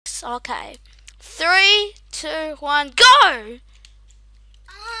this. Okay. 3, 2, 1, go! Hayden.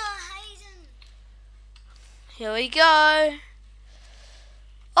 Here we go.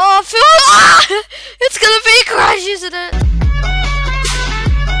 Oh, I feel it's gonna be a crash, isn't it?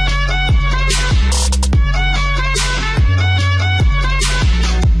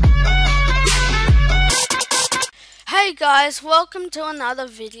 Hey guys, welcome to another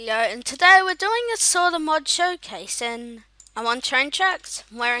video, and today we're doing a sort of mod showcase, and I'm on train tracks,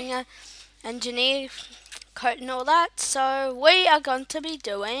 I'm wearing a engineer coat and all that, so we are going to be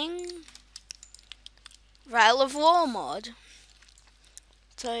doing Rail of War mod.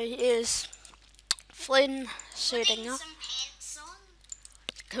 So here's Flynn suiting up. Some pants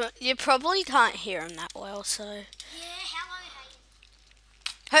on. You probably can't hear him that well, so Yeah, hello,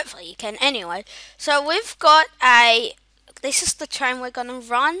 Hayden. hopefully you can. Anyway, so we've got this is the train we're going to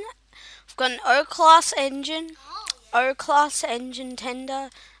run. We've got an O-class engine, O-class engine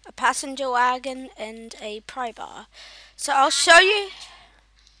tender, a passenger wagon, and a pry bar. So I'll show you.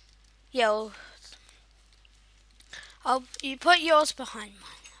 Yeah, you put yours behind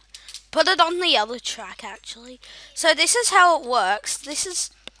mine. Put it on the other track, actually. So this is how it works.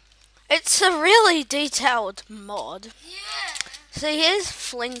 It's a really detailed mod. Yeah. So here's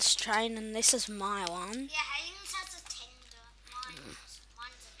Flynn's train, and this is my one. Yeah, Hayden's has a tender.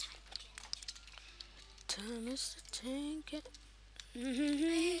 Mine's a tank engine. Time is the tank. Hey,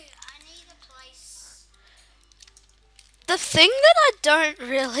 I need a place. The thing that I don't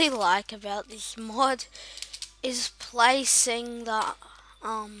really like about this mod is placing the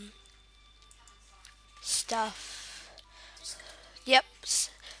stuff. Yep,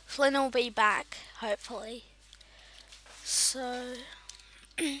 Flynn will be back, hopefully. So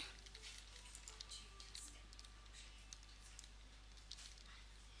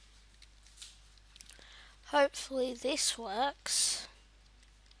hopefully this works.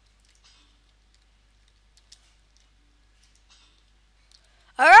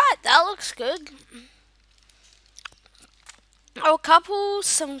 Alright, that looks good. I'll couple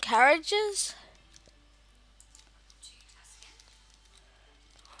some carriages.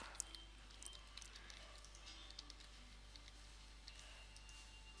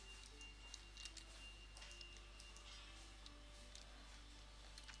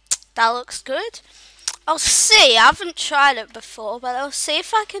 That looks good. I'll see. I haven't tried it before, but I'll see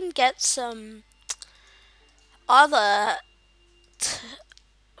if I can get some other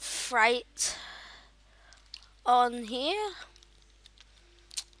freight on here.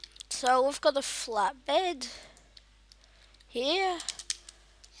 So we've got a flatbed here.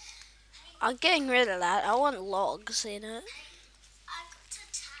 I'm getting rid of that. I want logs in it. I got a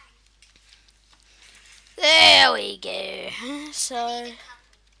tank. There we go. So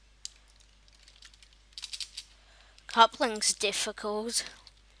coupling's difficult.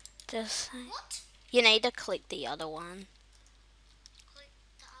 What? You need to click the other one. Click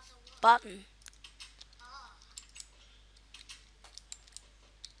the other one. Button. Ah.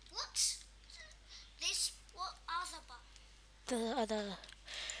 What? This, what other button? The other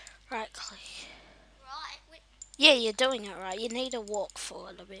right click. Right, wait. Yeah, you're doing it right. You need to walk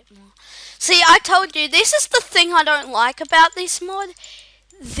forward a bit more. See, I told you, this is the thing I don't like about this mod.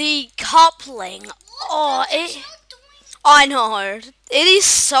 The coupling. What? Oh, That's not doing. I know. It is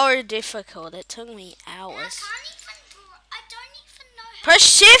so difficult. It took me hours. I don't even know how. Press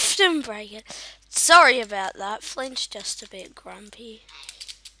shift and break it. Sorry about that. Flint's just a bit grumpy.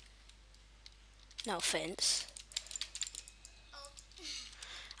 No offense.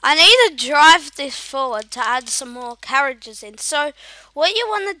 I need to drive this forward to add some more carriages in. So what you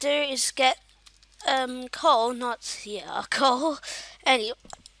want to do is get coal, not here, coal.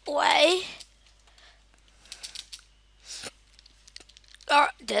 Anyway.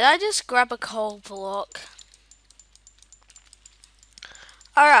 Did I just grab a coal block?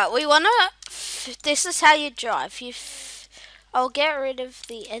 Alright, we want to... This is how you drive. I'll get rid of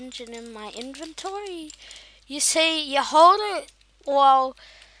the engine in my inventory. You see, you hold it while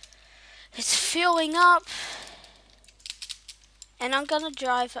it's filling up. And I'm going to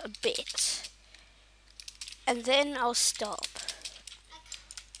drive a bit. And then I'll stop.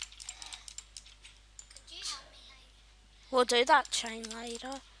 We'll do that chain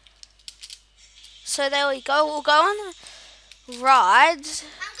later. So there we go. We'll go on a ride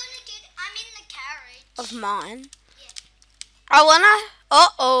I'm in the carriage. of mine. Yeah. I wanna.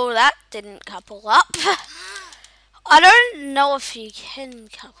 Oh, that didn't couple up. I don't know if you can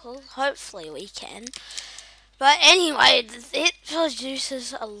couple. Hopefully we can. But anyway, it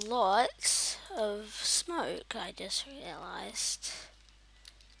produces a lot of smoke. I just realized.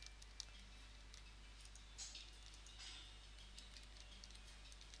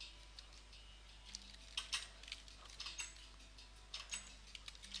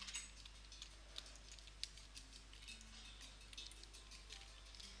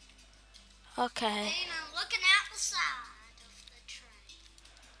 Okay. And I'm looking out the side of the train.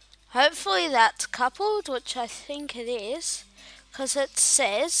 Hopefully that's coupled, which I think it is. Because it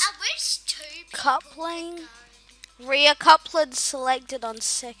says I wish 2 people coupling. could go. Rear coupling selected on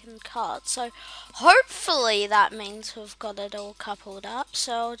second card. So hopefully that means we've got it all coupled up.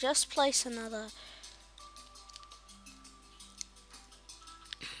 So I'll just place another.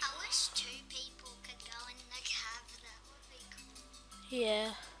 I wish 2 people could go in the cab. That would be cool.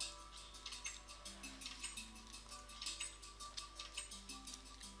 Yeah.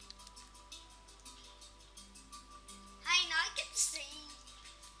 Hey, now I can see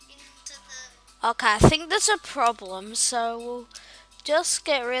into the... Okay, I think there's a problem. So we'll just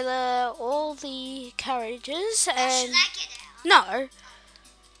get rid of all the carriages Or and... should I get out? No.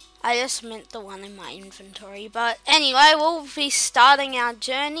 I just meant the one in my inventory. But anyway, we'll be starting our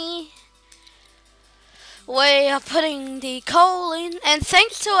journey. We are putting the coal in. And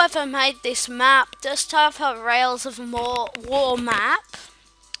thanks to whoever made this map. Just have a Rails of War map.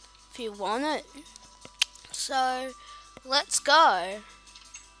 If you want it. So, let's go.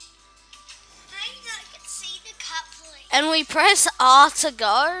 Hey, I can see the coupling. And we press R to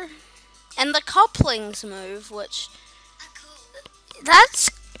go. And the couplings move, which... Cool.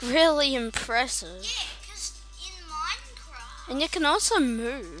 That's really impressive. Yeah, because in Minecraft... And you can also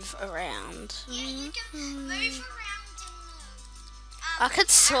move around. Yeah, you can move around in the... I could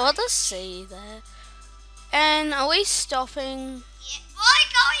sort of see there. And are we stopping? Yeah,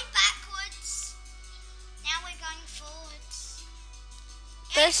 we're going backwards. Now we're going forwards.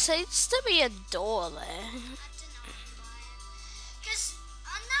 There seems to be a door there. I don't know why. Because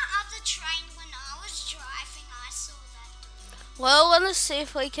on the other train when I was driving, I saw that door. Well, I want to see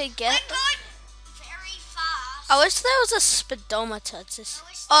if we could get... We're going very fast. I wish there was a speedometer to...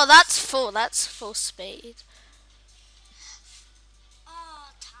 Oh, that's full. That's full speed.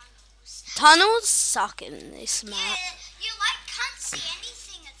 Oh, tunnels. Tunnels suck in this map. Yeah, you like can't see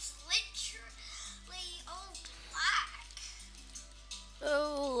anything. It's literally all black.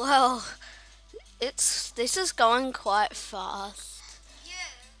 Oh, well. This is going quite fast.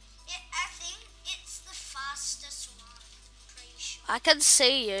 Yeah, I think it's the fastest one. Pretty sure. I can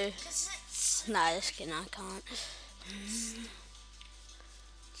see you. Because it's... No, just kidding, I can't.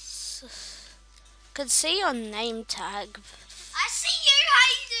 Could see your name tag. I see you,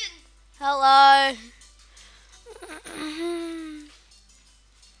 Hayden. Hello.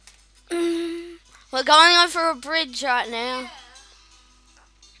 We're going over a bridge right now. Yeah.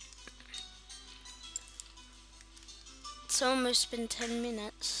 It's almost been 10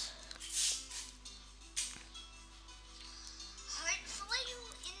 minutes. Hopefully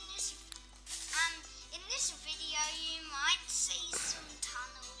in this video you might see some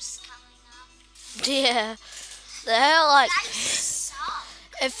tunnels coming up. Yeah. They're like... They suck.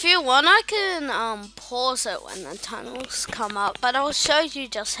 If you want, I can pause it when the tunnels come up, but I'll show you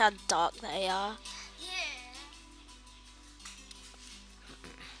just how dark they are. Yeah.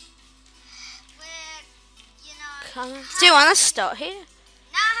 We're, you know... Do you want to stop here?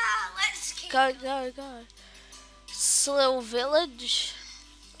 Nah, let's keep Go, go, go. This little village.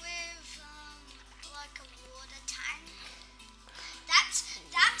 with like a water tank. That's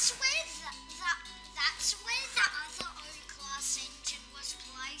where the other O-class engine was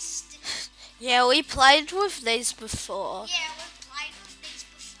placed. Yeah, we played with these before. Yeah, we've played with these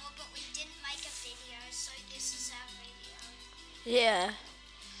before, but we didn't make a video, so this is our video. Yeah.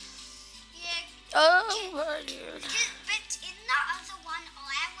 Yeah. Oh my god. But in the other one,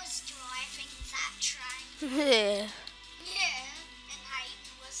 I was driving that train. Yeah. Yeah, and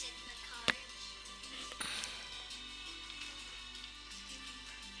Hayden was in the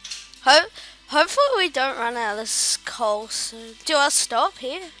car. Hopefully we don't run out of this coal soon. Do I stop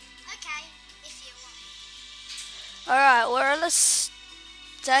here? Okay, if you want. Alright, we're at a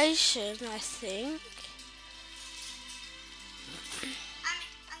station, I think.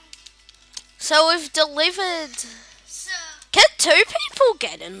 So we've delivered... So, Can 2 people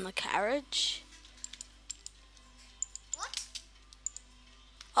get in the carriage? what?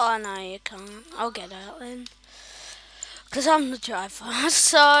 Oh no, you can't. I'll get out then. Because I'm the driver.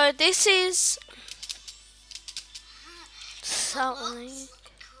 So this is... something... Looks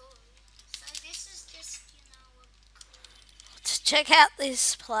cool. So this is just, To check out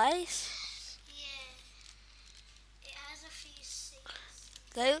this place. yeah. It has a few seats.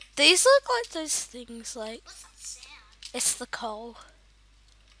 These look like those things, like... What's that sound? It's the coal.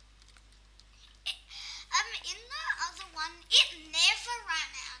 In the other one, it never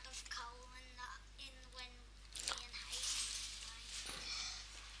ran out of coal when me and Hayden were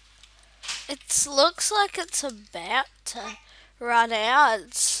playing. It looks like it's about to run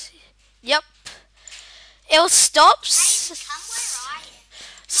out. Yep, it'll stop. Hey, come where I am.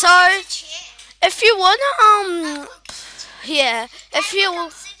 So There's a chair. if you wanna Look, yeah, if hey, look, you I'm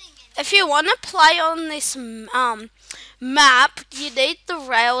sitting in it. if you wanna play on this map, you need the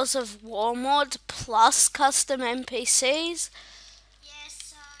Rails of Walmart plus custom NPCs. Yeah,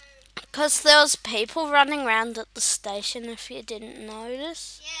 so Because there's people running around at the station if you didn't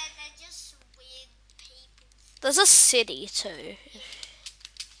notice. yeah, they're just weird people. There's a city too.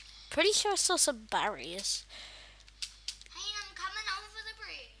 Pretty sure I saw some barriers. Hey, I'm coming over the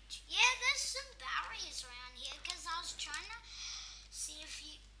bridge. Yeah, there's some barriers around here because I was trying to see if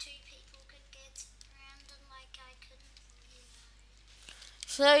two people could get around and like I couldn't, you know.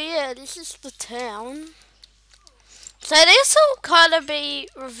 So yeah, this is the town. So this will kind of be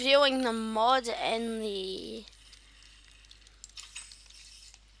reviewing the mod and the...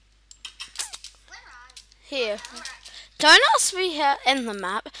 Where are you? Here. Alright. Don't ask me how in the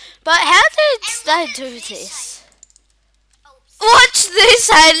map, but how did And they what do did this? Oh, Watch this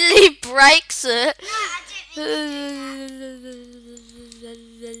and he breaks it. no, I didn't mean to do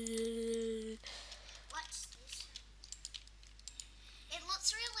that. What's this? It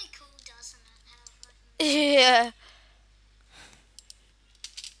looks really cool, doesn't it? How Yeah.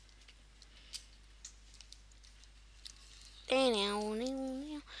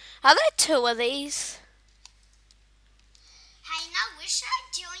 Are there two of these? Hey, I wish I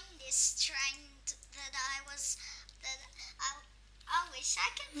joined this train that I was. That I wish I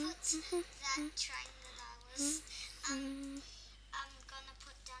could put that train that I was. I'm gonna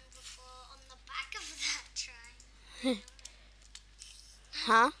put down before on the back of that train.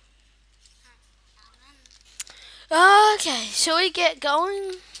 Huh? Um, Okay, shall we get going?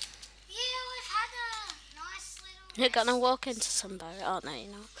 yeah, we've had a nice little. You're gonna rest. walk into somebody. Oh no,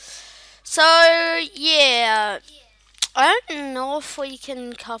 you're not. So yeah, Yeah. I don't know if we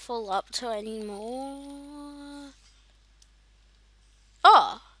can couple up to any more.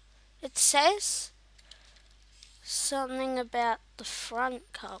 Oh, it says something about the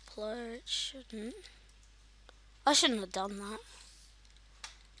front coupler. It shouldn't. I shouldn't have done that.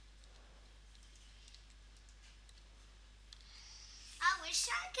 I wish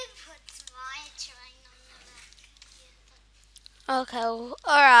I could put my train on the back. Yeah, Okay, well,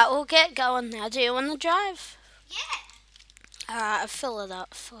 alright, we'll get going now. Do you want to drive? yeah. Alright, I'll fill it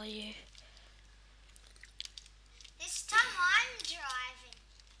up for you. This time I'm driving.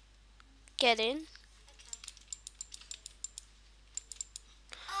 Get in. Okay.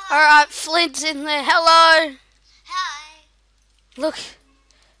 Alright, Flint's in there. Hello. Hi. Look.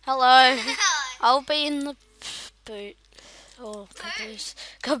 Hello. Hi. I'll be in the boot. Oh, caboose.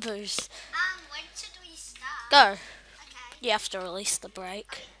 Caboose. When should we start? Go. Okay. You have to release the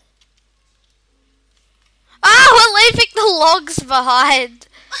brake. Ah, we're leaving the logs behind.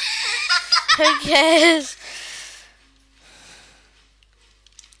 Who cares?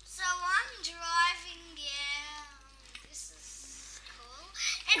 So I'm driving, yeah. This is cool.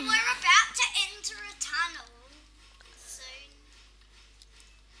 And we're about to enter a tunnel soon.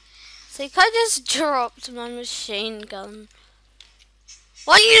 See, I just dropped my machine gun.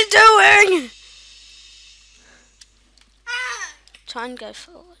 What are you doing? Ah! Try and go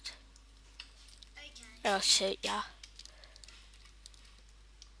forward. Okay. I'll shoot ya.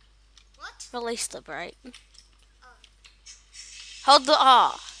 What? Release the brake. Oh. Hold the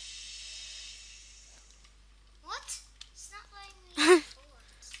R. What? It's not letting me go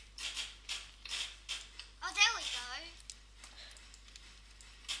forwards. Oh, there we go.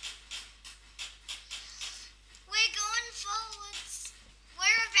 We're going forwards.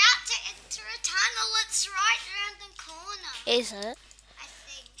 We're about to enter a tunnel. It's right around the corner. Is it? I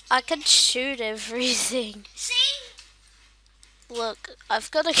think. I can shoot everything. See? Look, I've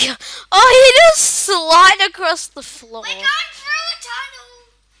got to go. Oh, he just slide across the floor. We're going through a tunnel.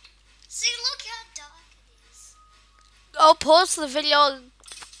 See, look how dark it is. I'll pause the video.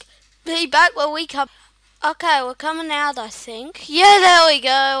 Be back when we come. Okay, we're coming out, I think. Yeah, there we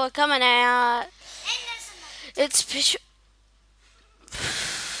go. We're coming out. And there's another. It's picture.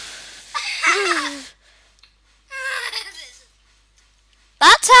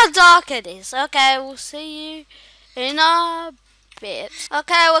 That's how dark it is. Okay, we'll see you in a bit.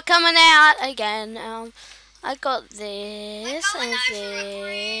 Okay, we're coming out again. I got this We're going and over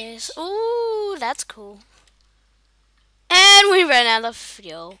a this. Ooh, that's cool. And we ran out of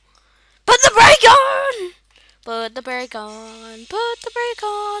fuel. Put the brake on! Put the brake on. Put the brake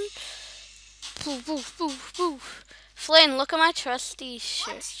on. Poof, poof, poof, poof. Flynn, look at my trusty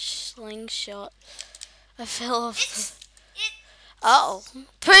slingshot. I fell off. It's. Oh,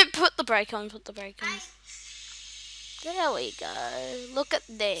 put the brake on. Put the brake on. I, There we go. Look at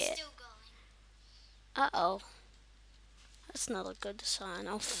that. still going. Uh-oh. That's not a good sign.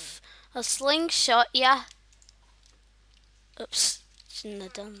 A slingshot, yeah. Oops. Shouldn't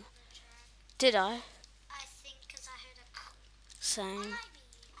have done that. Did I? I think because I heard a... Same.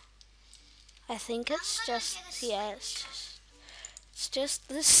 I think it's just, yeah, it's just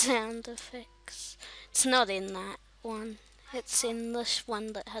the sound effects. It's not in that one. It's in this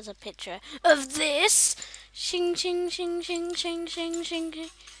one that has a picture of this. Shing, shing, shing, shing, shing, shing, shing, shing.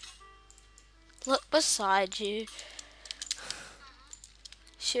 Look beside you.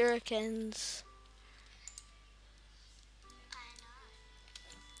 Shurikens. I know.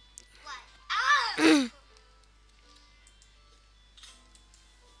 What? Ah!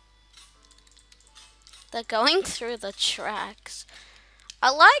 They're going through the tracks. I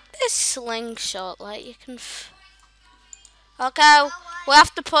like this slingshot. Like you can. Okay, we'll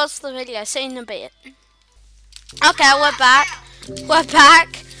have to pause the video. See you in a bit. Okay, we're back. We're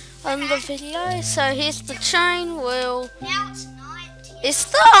back on the video. So here's the train. Now it's night. Is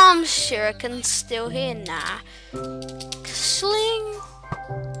the shuriken still here? Nah. Sling.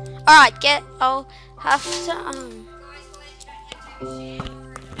 Alright, I'll have to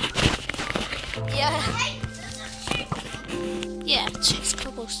yeah. Yeah, check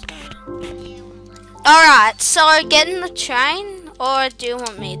cobblestone. Alright, so get in the train, or do you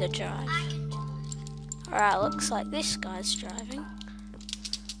want me to drive? Alright, looks like this guy's driving.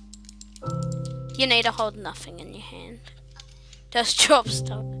 You need to hold nothing in your hand. Just drop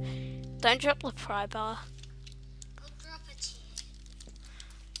stuff. Don't drop the pry bar. I'll drop a chair.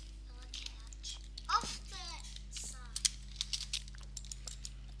 Or a couch. Off the side.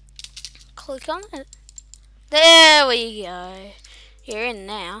 Click on it. There we go. You're in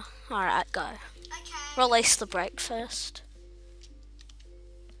now. Alright, go. Okay. Release the brake first.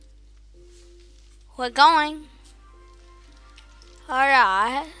 We're going.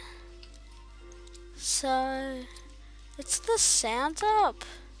 Alright. So, it's the sound up.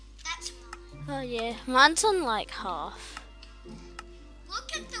 That's mine. Oh yeah, mine's on like half.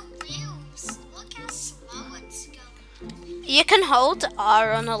 Look at the wheels. Look how slow it's going. You can hold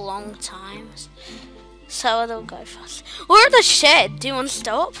R on a long time, so it'll go fast. We're at the shed. Do you want to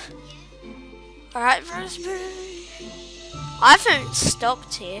stop? Alright, Raspberry. I haven't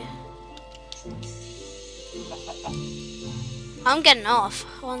stopped here. I'm getting off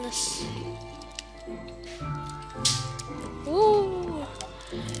on this. Ooh.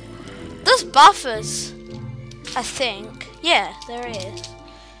 There's buffers, I think. Yeah, there is.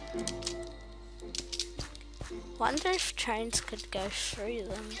 Wonder if trains could go through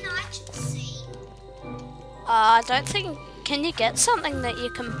them. Can I just see? I don't think... Can you get something that you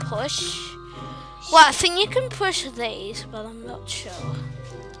can push? Well, I think you can push these, but I'm not sure.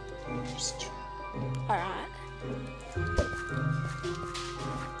 Alright.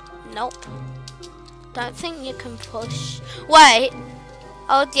 Nope. Don't think you can push. Wait!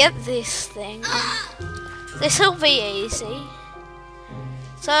 I'll get this thing. This'll be easy.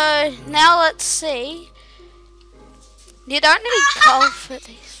 So, now let's see. You don't need coal for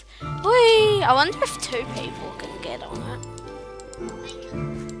this. Whee! I wonder if 2 people can get on it.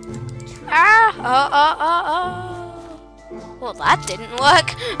 Oh. Well, that didn't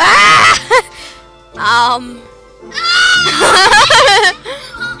work.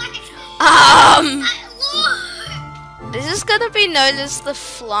 This is gonna be known as the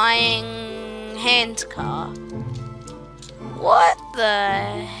flying hand car. What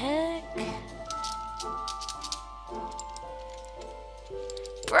the heck?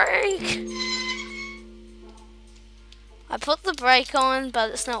 Brake! I put the brake on,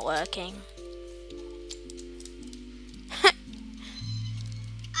 but it's not working. I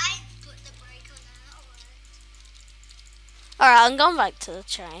put the brake on and it worked. Alright, I'm going back to the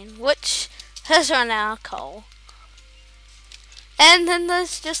train, which has run out of coal. And then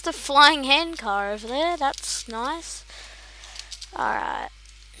there's just a flying hand car over there. That's nice. Alright.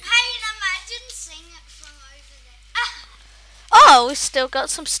 Hey, imagine seeing it from over there. Oh, we still got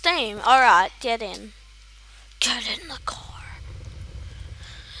some steam. Alright, get in. Get in the car.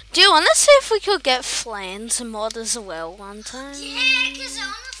 Do you want to see if we could get Flan's mod as well one time? Yeah, because I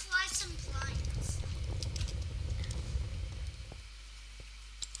want to fly some planes.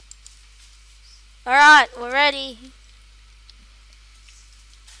 Alright, we're ready.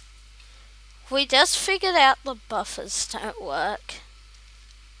 We just figured out the buffers don't work.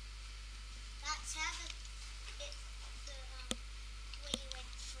 That's how we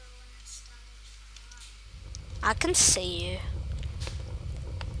went through when it started flying. I can see you.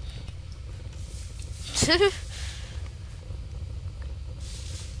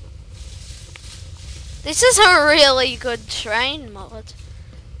 This is a really good train mod.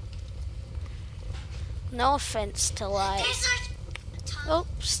 No offense to like. There's a tunnel.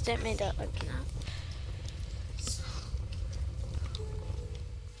 Oops, didn't mean to open that.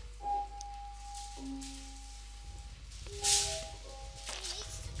 It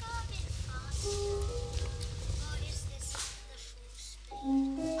needs to go a bit faster. Or is this the full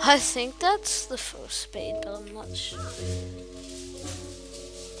speed? I think that's the full speed, but I'm not sure.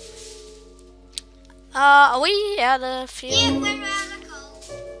 Are we out of fuel? Yeah, we're out of coal.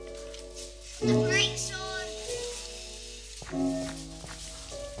 The brakes on.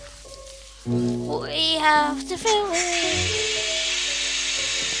 We have to fill it.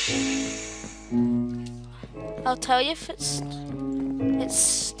 I'll tell you if it's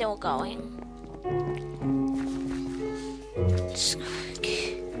still going.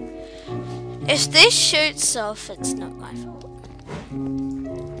 If this shoots off, it's not my fault.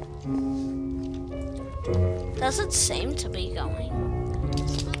 Doesn't seem to be going.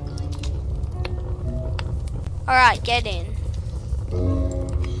 Alright, get in.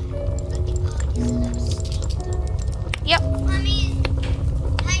 Yep. I mean,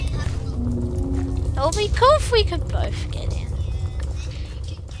 hey, have a look. It would be cool if we could both get in. Yeah, then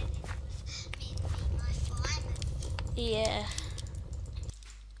you can get in with me and be my fireman. Yeah.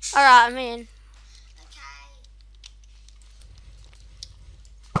 Alright, I'm in. Okay.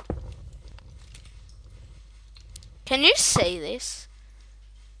 Can you see this?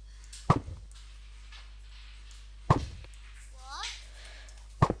 What?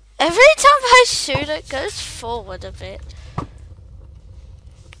 Every time I shoot, it goes forward a bit.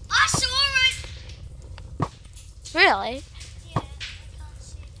 I saw it! Really? Yeah, I can't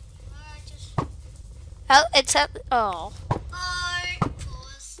see it anymore. I just... Oh, it's at. Oh. Oh,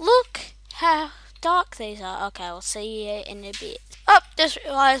 pause. Look how dark these are. Okay, we'll see you in a bit. Oh, just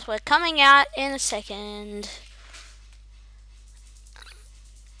realised we're coming out in a second.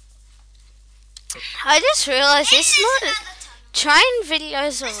 I just realised this Another mod. tunnel. Train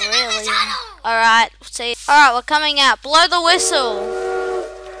videos are There's another really. tunnel. Alright, see. Alright, we're coming out. Blow the whistle.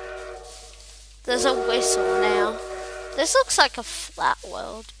 There's a whistle now. This looks like a flat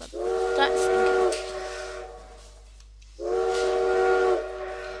world, but I don't think it.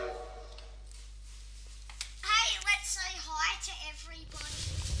 Hey, let's say hi to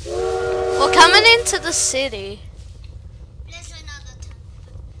everybody. We're coming into the city. There's another tunnel.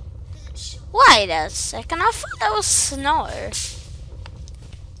 Is it short? Wait a second, I thought that was snow.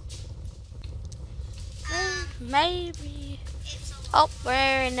 Maybe. It's a Oh,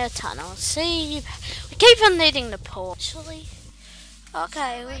 we're in the tunnel. See, we keep on needing the port. Actually,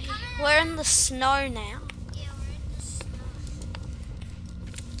 okay, we're in the snow now. Yeah, we're in the snow.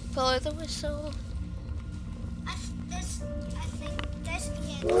 Blow the whistle. I think there's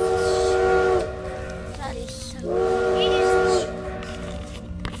That is so. it is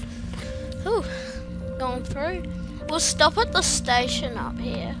Ooh, going through. We'll stop at the station up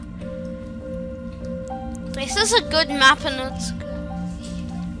here. This is a good map and it's.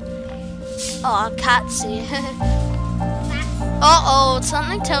 Oh, a cat's here. Uh-oh,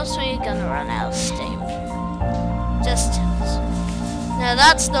 something tells me you're gonna run out of steam. Just tells. No,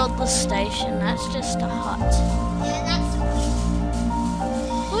 that's not the station, that's just a hut. Yeah, that's a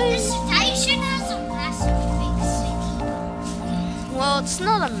Whee! The station has a massive big city. Well, it's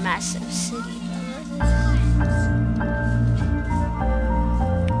not a massive city.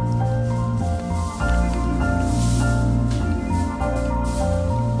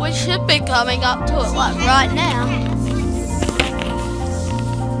 We should be coming up to it like right now.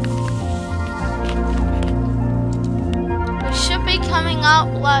 We should be coming up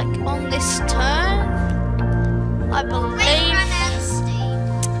like on this turn, I Let's believe. run out of steam.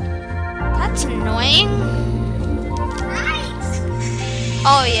 That's annoying. Right.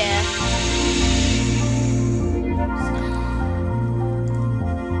 Oh yeah.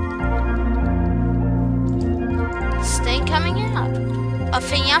 Steam coming out. I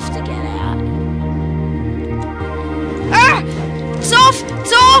think you have to get out. Ah! It's off!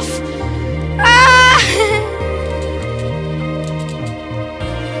 It's off! Ah!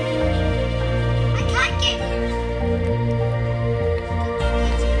 I can't get in.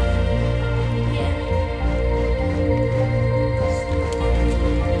 Yeah.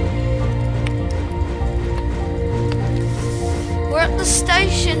 We're at the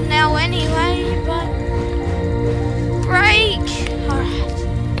station now anyway, but break. Alright.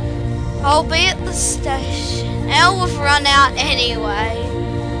 I'll be at the station. Now we've run out anyway.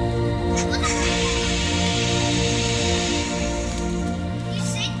 You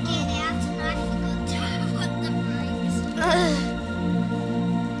said get out and I forgot to put the brakes.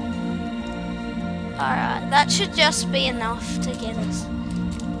 Alright, that should just be enough to get us.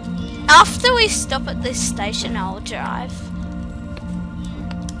 after we stop at this station, I'll drive.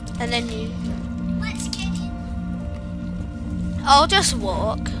 And then you... Let's get in. I'll just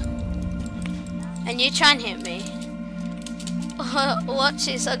walk. And you try and hit me. Watch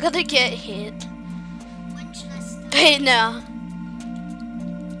this, I'm gonna get hit. When should I start? Hey, now.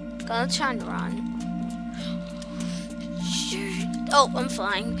 Gonna try and run. Shoot. Oh, I'm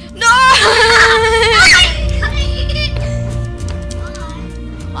flying. No!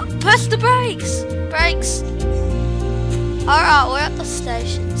 Press the brakes. Brakes. Alright, we're at the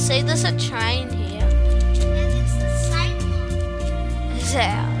station. See, there's a train here. And it's the same one. Is it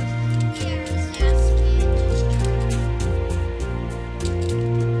ours? Yeah, it's ours.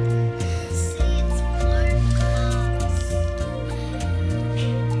 See, it's blue cars.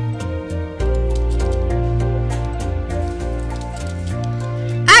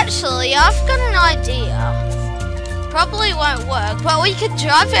 Actually, I've got an idea. Probably won't work, but we could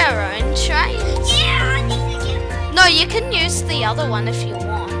drive our own trains. Yeah, I need to get mine. No, you can use the other one if you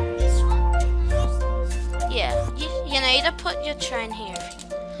want. This one? Yeah, you need to put your train here.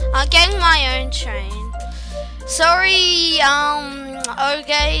 I'm getting my own train. Sorry,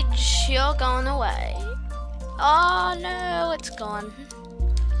 O-Gauge, you're going away. Oh no, it's gone.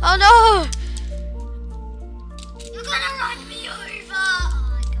 Oh no! You're gonna run me over! Oh,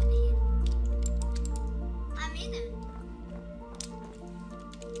 I got hit. I'm in it.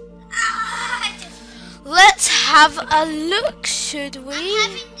 Ah, I just... Let's have a look, should we?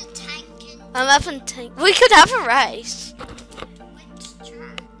 I'm having the tank in I'm having tank. We could have a race. which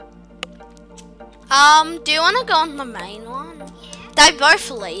track? Do you want to go on the main one? Yeah. They both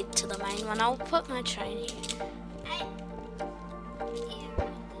lead to the main one. I'll put my train here. Hey. Yeah.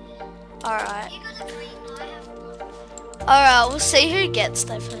 Alright. You got a green, I have one. Alright, we'll see who gets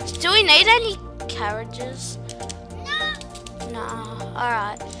there first. Do we need any carriages? No. No.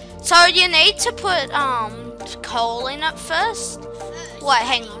 Alright. So you need to put coal in it first. First. Wait,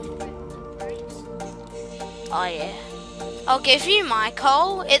 hang on. Oh yeah. I'll give you my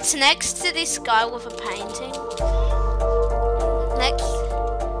coal. It's next to this guy with a painting. Next.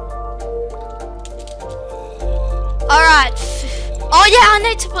 Alright. Oh yeah, I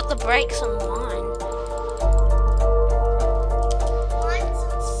need to put the brakes on mine. Mine's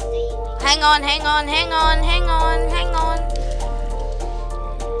on steaming. Hang on, hang on, hang on, hang on, hang on.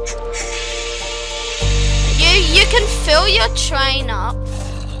 You can fill your train up.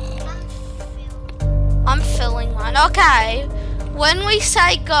 I'm filling mine. Okay. When we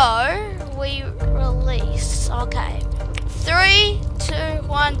say go, we release. Okay. 3, 2,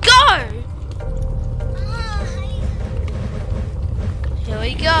 1, go! Here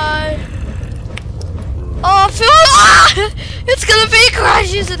we go. Oh, I feel it's gonna be a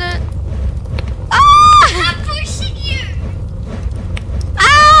crash, isn't it? Ah! I'm pushing you.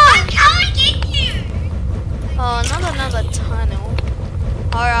 Ah! I'm coming at you. Oh, not another tunnel.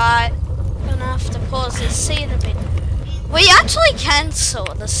 Alright. Gonna have to pause this. See you in a bit. We actually can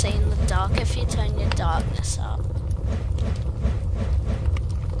sort the see in the dark if you turn your darkness up.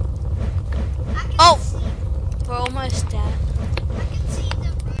 I can Oh! see, We're almost dead. I can see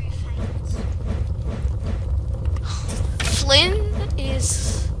the roof heights. Flynn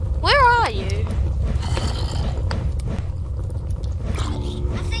is... Where are you?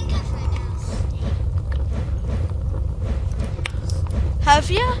 I think I've run out of steam. Have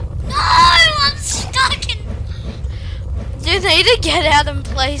you? No, I'm stuck in. You need to get out and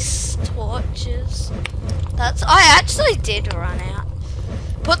place torches. I actually did run out.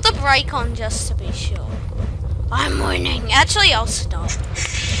 Put the brake on just to be sure. I'm winning. Actually, I'll stop.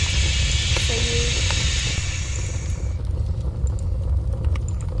 For you.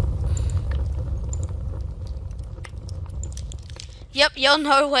 Yep, you're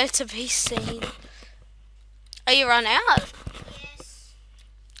nowhere to be seen. Are you run out? Yes.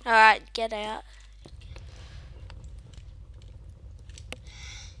 Alright, get out.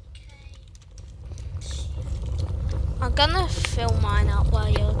 I'm gonna fill mine up while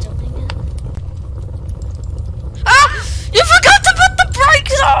you're doing it. Ah! You forgot to put the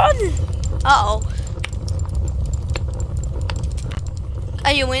brakes on! Uh-oh.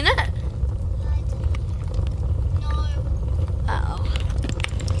 Are you in it? No, Uh-oh.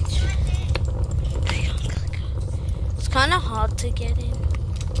 it's right there. It's kind of hard to get in.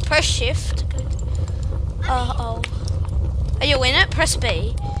 Press shift. Good. Uh-oh. Are you in it? Press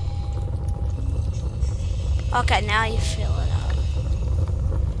B. Okay, now you fill it up.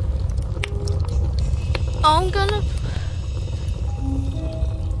 I'm gonna...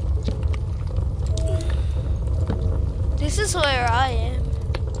 This is where I am.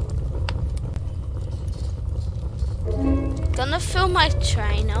 gonna fill my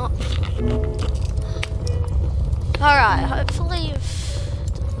train up. Alright, hopefully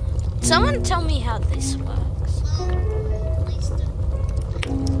you've... Someone tell me how this works.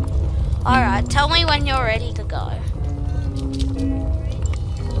 Alright, tell me when you're ready to go.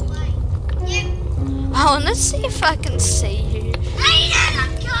 I wanna see if I can see you.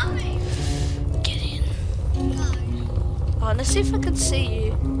 I'm coming. Get in. I wanna see if I can see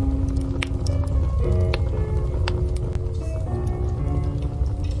you.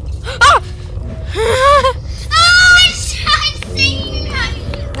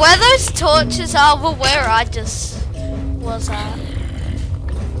 Where those torches are were where I just was at.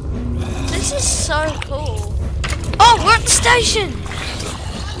 This is so cool. Oh, we're at the station!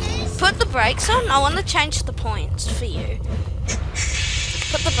 Put the brakes on. I want to change the points for you.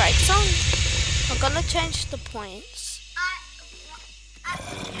 Put the brakes on. I'm gonna change the points.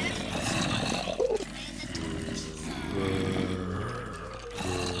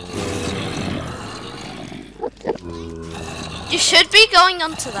 You should be going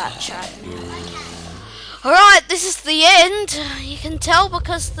onto that track now. Alright, this is the end. You can tell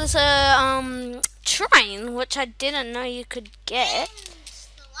because there's a train, which I didn't know you could get.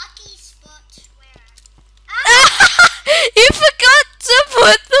 The lucky spot where You forgot to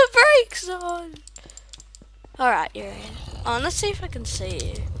put the brakes on. Alright, you're in. I want to see if I can see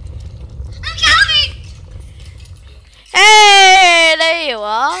you. I'm coming! Hey, there you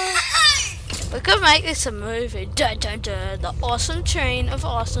are. We could make this a movie. Dun, dun, dun. The awesome train of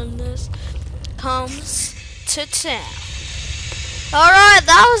awesomeness comes to town. Alright,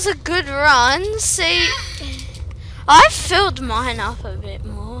 that was a good run. See, I filled mine up a bit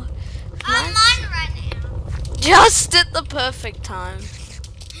more. I'm mine right now. Just at the perfect time.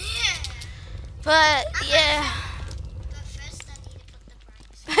 But, yeah. But first I need to put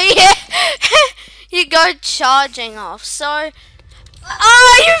the brakes. Yeah. You go charging off. So,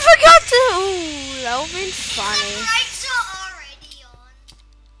 oh, you forgot to. Ooh, that would be funny. The brakes are already on.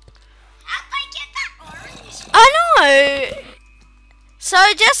 How'd I get that orange? I know. So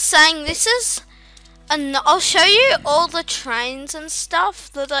just saying, this is, I'll show you all the trains and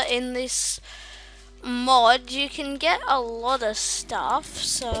stuff that are in this mod. You can get a lot of stuff,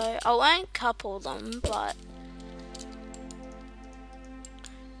 so I won't couple them, but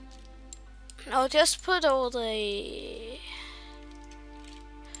I'll just put all the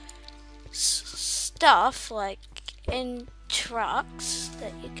stuff like in trucks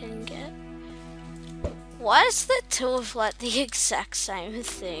that you can get. Why is the two of like the exact same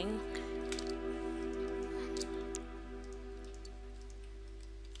thing?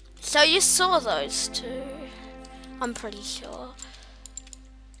 So you saw those two, I'm pretty sure.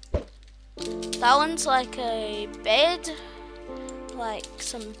 That one's like a bed, like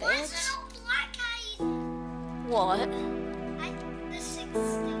some What's beds. all black eyes? What? The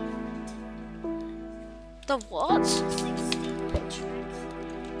 16. The what? 16 tracks.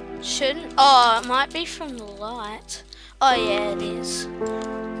 Shouldn't, oh, it might be from the light. Oh yeah, it is.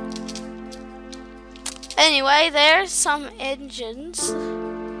 Anyway, there's some engines.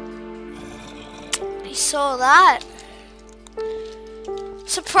 You saw that.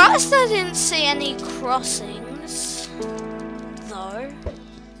 Surprised I didn't see any crossings, though.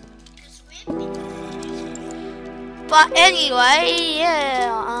 But anyway,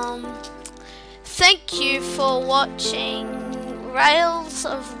 yeah, thank you for watching Whale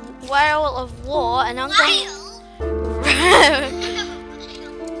of War, and I'm going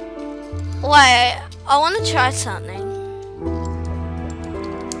Wait, I want to try something.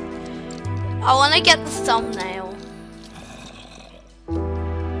 I want to get the thumbnail.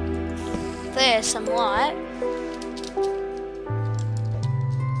 There's some light.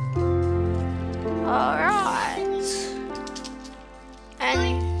 Alright.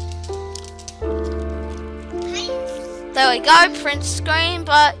 And there we go, print screen.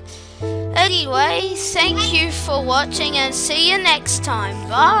 But anyway, thank you for watching and see you next time.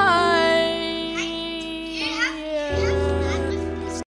 Bye.